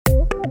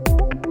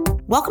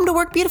Welcome to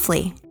Work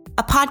Beautifully,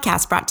 a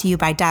podcast brought to you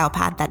by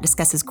Dialpad that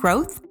discusses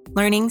growth,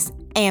 learnings,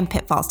 and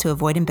pitfalls to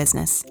avoid in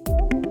business.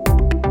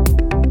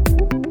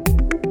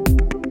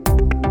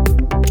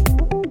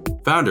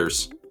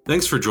 Founders,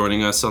 thanks for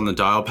joining us on the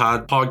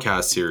Dialpad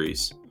Podcast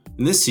series.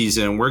 In this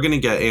season, we're going to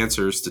get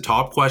answers to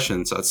top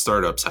questions that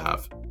startups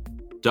have.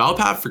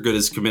 Dialpad for Good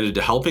is committed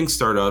to helping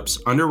startups,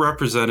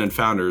 underrepresented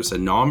founders,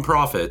 and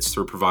nonprofits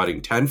through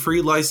providing 10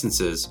 free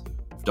licenses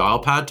of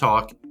Dialpad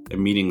Talk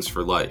and Meetings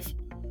for Life.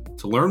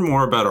 To learn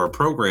more about our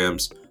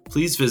programs,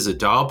 please visit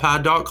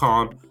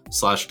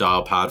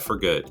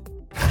dialpad.com/dialpadforgood.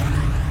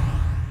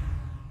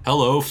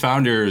 Hello,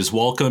 founders.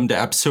 Welcome to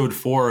episode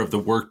 4 of the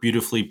Work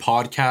Beautifully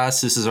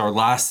podcast. This is our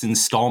last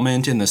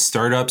installment in the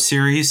startup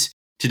series.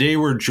 Today,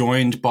 we're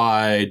joined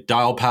by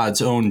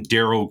Dialpad's own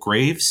Daryl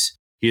Graves.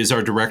 He is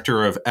our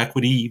Director of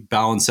Equity,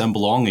 Balance, and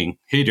Belonging.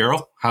 Hey,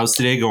 Daryl, how's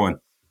today going?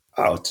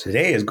 Oh,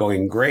 today is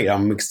going great.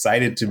 I'm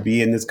excited to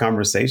be in this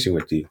conversation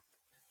with you.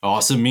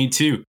 Awesome, me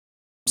too.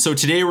 So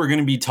today we're going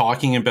to be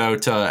talking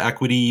about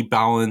equity,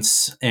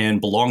 balance, and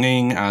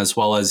belonging, as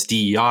well as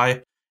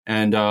DEI.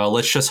 And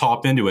let's just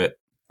hop into it.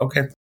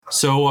 Okay.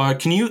 So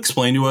can you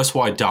explain to us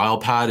why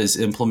Dialpad has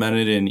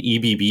implemented an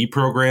EBB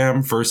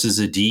program versus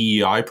a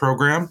DEI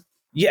program?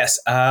 Yes.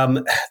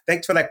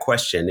 Thanks for that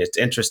question. It's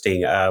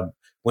interesting.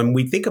 When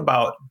we think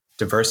about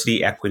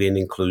diversity, equity, and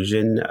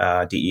inclusion,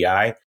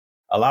 DEI,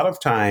 a lot of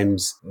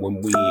times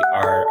when we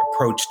are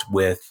approached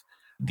with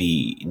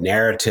the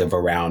narrative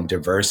around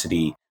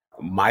diversity,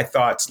 my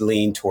thoughts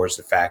lean towards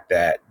the fact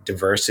that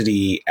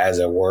diversity as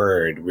a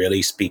word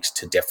really speaks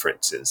to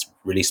differences,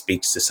 really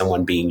speaks to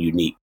someone being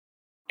unique.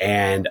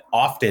 And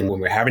often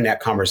when we're having that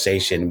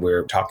conversation,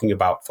 we're talking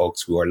about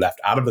folks who are left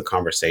out of the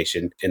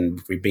conversation. And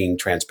if we're being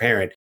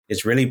transparent,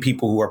 it's really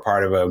people who are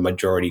part of a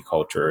majority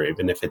culture,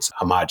 even if it's a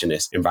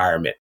homogenous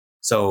environment.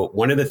 So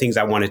one of the things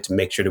I wanted to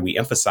make sure that we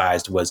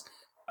emphasized was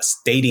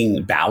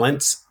stating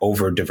balance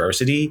over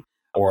diversity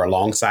or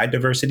alongside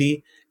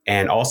diversity,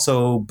 and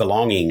also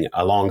belonging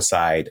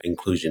alongside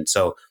inclusion.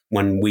 So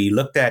when we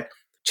looked at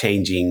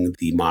changing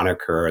the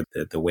moniker,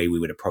 the way we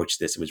would approach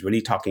this, it was really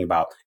talking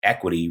about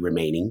equity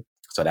remaining.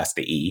 So that's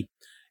the E.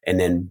 And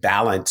then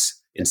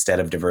balance instead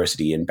of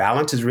diversity. And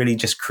balance is really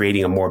just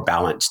creating a more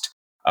balanced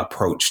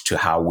approach to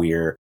how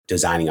we're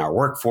designing our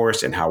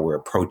workforce and how we're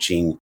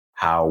approaching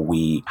how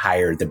we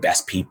hire the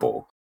best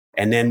people.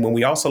 And then when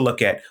we also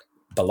look at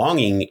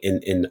belonging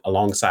in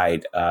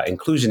alongside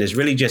inclusion is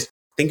really just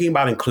thinking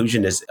about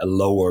inclusion as a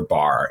lower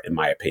bar, in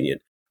my opinion.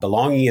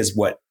 Belonging is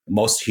what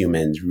most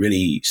humans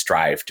really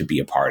strive to be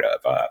a part of.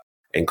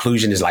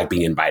 Inclusion is like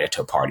being invited to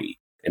a party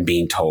and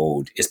being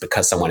told it's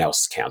because someone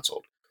else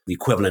canceled. The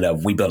equivalent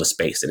of we build a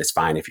space and it's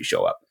fine if you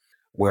show up.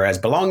 Whereas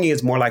belonging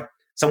is more like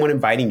someone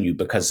inviting you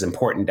because it's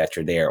important that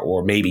you're there.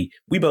 Or maybe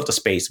we built a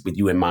space with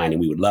you in mind and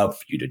we would love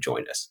for you to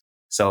join us.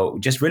 So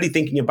just really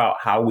thinking about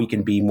how we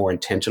can be more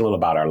intentional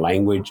about our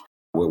language.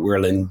 We're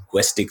a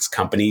linguistics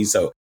company,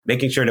 so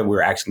making sure that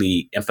we're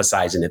actually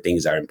emphasizing the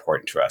things that are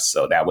important to us.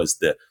 So that was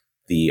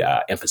the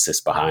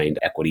emphasis behind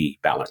equity,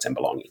 balance, and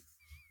belonging.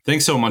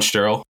 Thanks so much,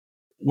 Daryl.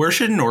 Where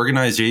should an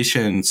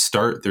organization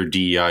start their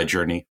DEI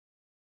journey?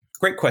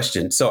 Great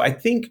question. So I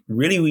think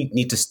really we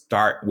need to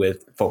start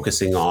with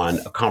focusing on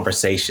a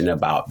conversation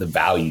about the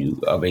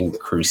value of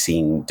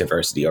increasing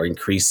diversity or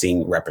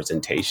increasing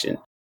representation.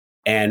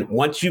 And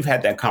once you've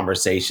had that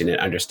conversation and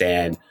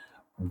understand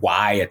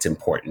why it's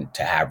important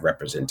to have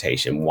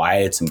representation, why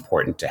it's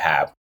important to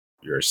have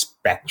your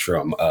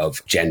spectrum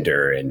of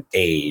gender and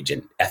age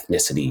and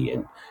ethnicity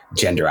and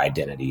gender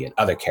identity and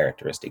other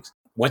characteristics.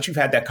 Once you've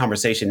had that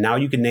conversation, now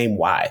you can name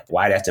why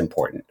that's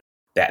important.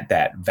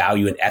 That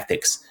value and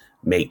ethics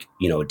make,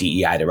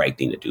 DEI the right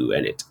thing to do.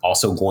 And it's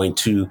also going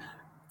to,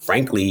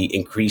 frankly,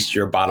 increase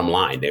your bottom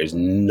line. There's a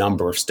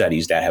number of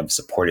studies that have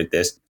supported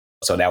this.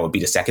 So that would be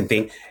the second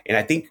thing. And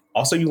I think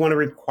also you want to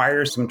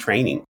require some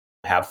training,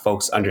 have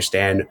folks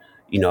understand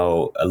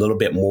a little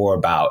bit more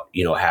about,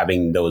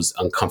 having those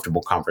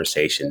uncomfortable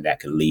conversations that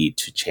can lead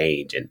to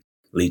change and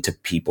lead to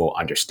people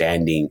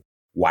understanding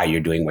why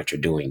you're doing what you're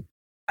doing.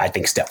 I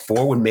think step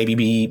 4 would maybe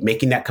be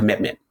making that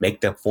commitment,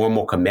 make the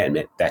formal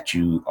commitment that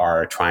you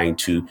are trying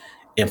to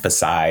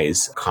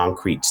emphasize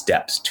concrete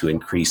steps to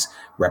increase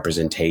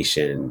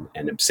representation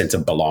and a sense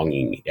of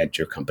belonging at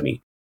your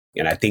company.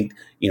 And I think,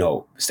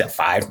 step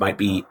 5 might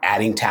be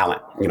adding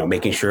talent,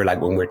 making sure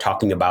like when we're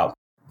talking about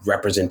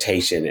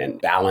representation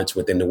and balance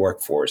within the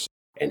workforce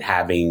and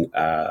having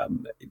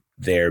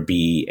there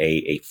be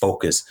a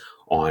focus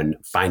on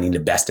finding the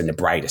best and the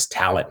brightest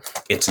talent.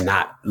 It's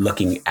not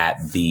looking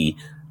at the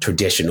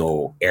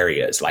traditional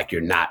areas, like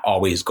you're not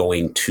always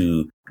going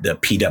to the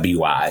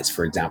PWIs,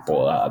 for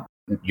example.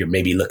 You're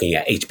maybe looking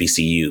at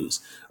HBCUs,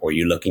 or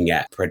you're looking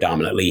at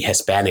predominantly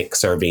Hispanic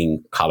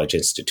serving college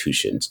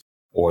institutions,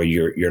 or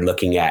you're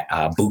looking at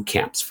boot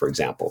camps, for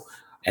example.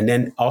 And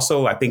then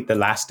also, I think the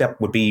last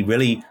step would be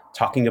really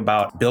talking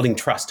about building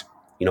trust,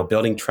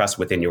 building trust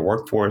within your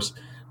workforce,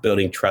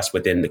 building trust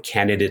within the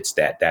candidates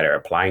that are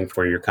applying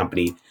for your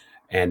company.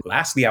 And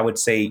lastly, I would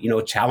say,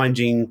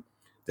 challenging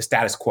the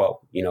status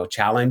quo,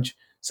 challenge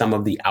some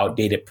of the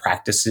outdated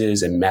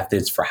practices and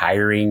methods for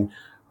hiring,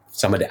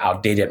 some of the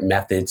outdated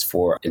methods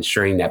for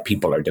ensuring that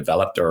people are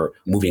developed or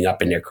moving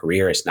up in their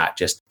career. It's not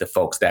just the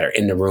folks that are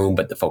in the room,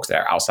 but the folks that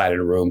are outside of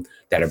the room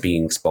that are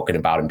being spoken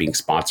about and being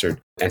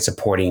sponsored, and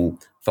supporting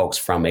folks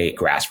from a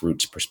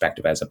grassroots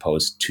perspective as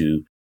opposed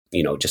to,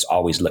 just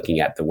always looking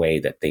at the way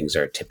that things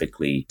are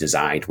typically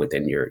designed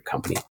within your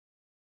company.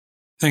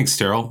 Thanks,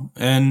 Daryl.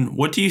 And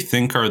what do you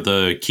think are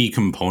the key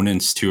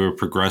components to a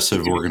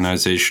progressive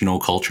organizational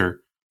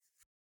culture?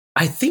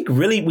 I think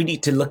really we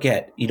need to look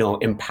at,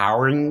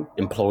 empowering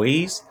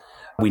employees.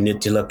 We need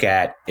to look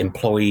at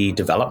employee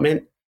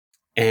development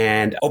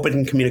and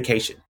open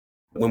communication.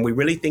 When we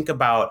really think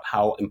about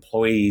how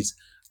employees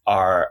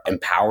are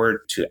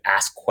empowered to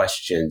ask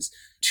questions,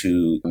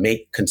 to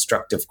make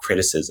constructive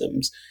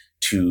criticisms,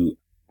 to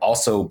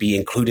also be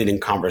included in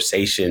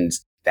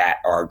conversations that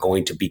are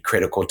going to be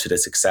critical to the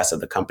success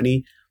of the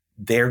company,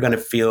 they're going to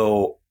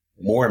feel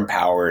more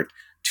empowered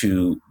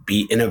to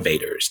be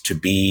innovators, to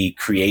be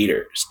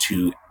creators,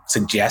 to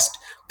suggest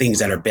things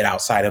that are a bit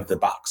outside of the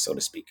box, so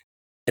to speak.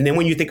 And then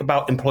when you think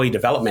about employee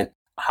development,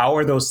 how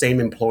are those same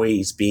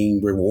employees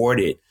being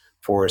rewarded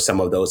for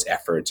some of those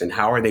efforts? And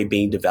how are they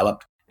being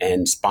developed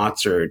and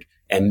sponsored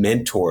and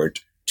mentored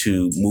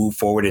to move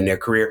forward in their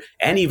career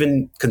and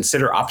even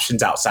consider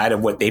options outside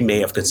of what they may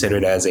have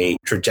considered as a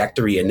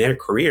trajectory in their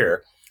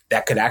career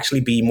that could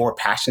actually be more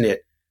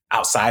passionate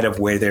outside of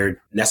where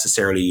they're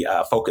necessarily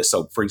focused?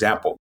 So, for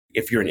example,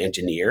 if you're an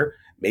engineer,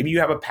 maybe you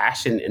have a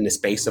passion in the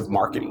space of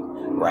marketing,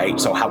 right?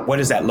 So what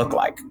does that look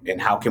like?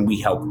 And how can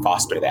we help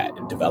foster that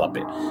and develop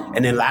it?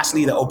 And then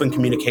lastly, the open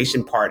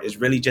communication part is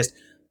really just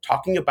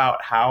talking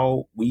about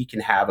how we can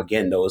have,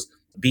 again,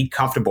 be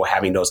comfortable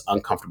having those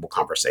uncomfortable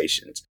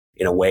conversations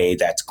in a way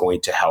that's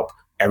going to help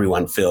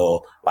everyone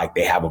feel like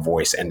they have a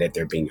voice and that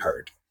they're being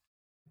heard.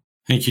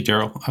 Thank you,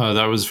 Daryl.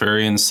 That was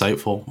very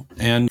insightful.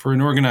 And for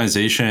an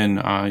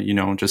organization,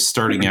 just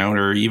starting out,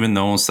 or even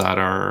those that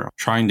are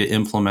trying to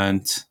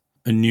implement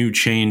a new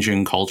change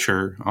in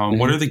culture,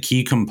 what are the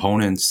key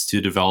components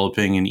to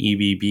developing an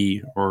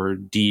EBB or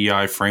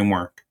DEI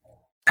framework?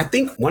 I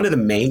think one of the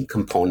main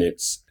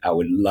components I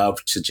would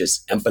love to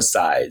just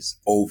emphasize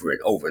over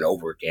and over and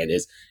over again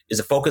is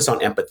a focus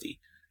on empathy.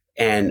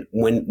 And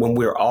when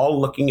we're all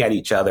looking at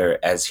each other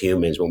as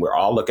humans, when we're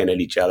all looking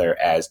at each other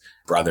as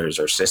brothers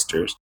or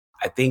sisters,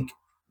 I think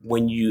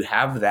when you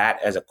have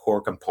that as a core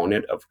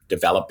component of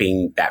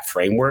developing that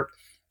framework,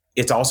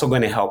 it's also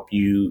going to help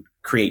you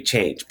create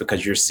change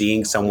because you're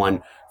seeing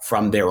someone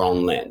from their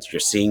own lens. You're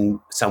seeing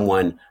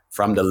someone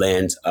from the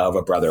lens of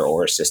a brother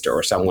or a sister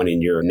or someone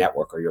in your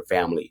network or your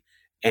family.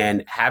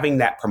 And having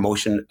that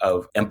promotion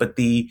of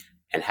empathy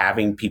and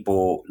having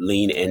people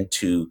lean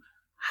into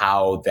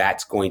how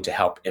that's going to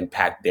help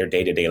impact their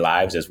day-to-day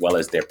lives as well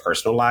as their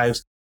personal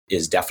lives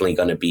is definitely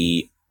going to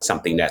be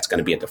something that's going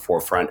to be at the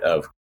forefront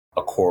of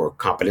a core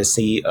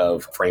competency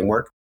of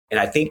framework. And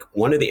I think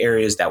one of the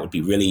areas that would be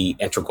really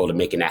integral to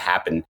making that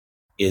happen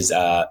is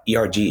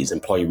ERGs,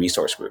 employee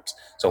resource groups.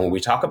 So when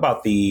we talk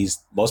about these,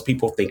 most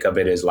people think of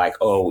it as like,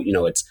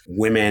 it's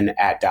women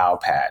at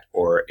Dialpad,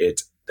 or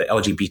it's the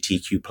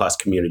LGBTQ plus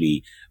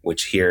community,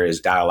 which here is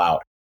Dial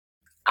Out.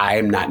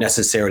 I'm not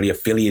necessarily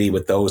affiliated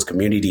with those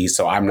communities,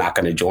 so I'm not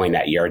going to join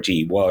that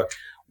ERG. Well,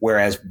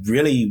 whereas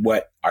really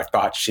what our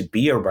thoughts should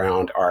be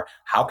around are,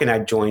 how can I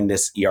join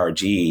this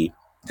ERG,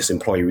 this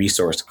employee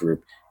resource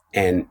group,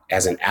 and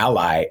as an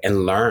ally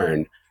and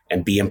learn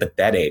and be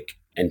empathetic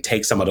and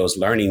take some of those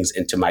learnings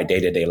into my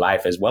day-to-day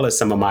life, as well as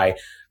some of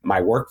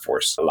my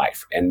workforce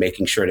life, and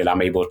making sure that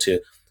I'm able to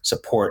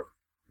support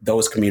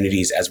those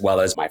communities as well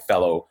as my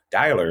fellow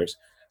dialers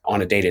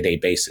on a day-to-day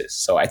basis.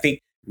 So I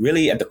think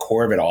really at the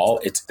core of it all,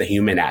 it's the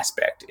human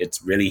aspect.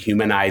 It's really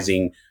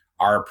humanizing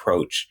our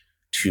approach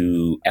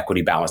to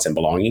equity, balance, and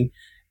belonging,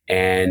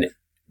 and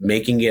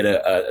making it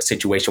a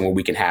situation where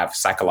we can have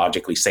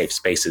psychologically safe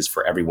spaces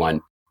for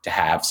everyone to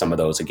have some of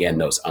those, again,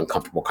 those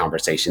uncomfortable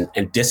conversations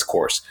and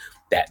discourse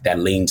that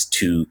leans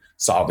to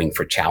solving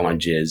for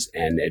challenges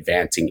and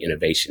advancing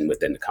innovation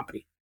within the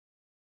company.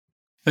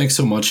 Thanks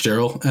so much,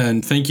 Daryl.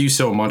 And thank you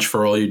so much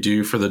for all you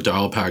do for the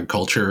Dialpad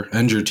culture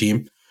and your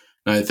team.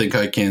 And I think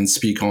I can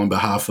speak on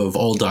behalf of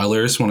all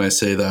dialers when I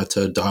say that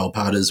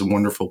Dialpad is a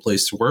wonderful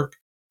place to work,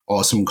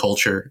 awesome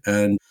culture.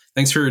 And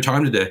thanks for your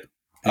time today.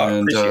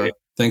 Appreciate it.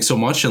 Thanks so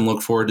much, and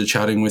look forward to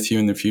chatting with you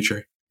in the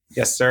future.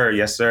 Yes, sir.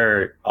 Yes,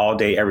 sir. All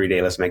day, every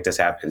day. Let's make this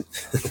happen.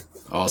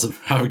 Awesome.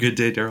 Have a good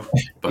day, Daryl.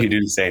 Bye. You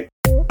do the same.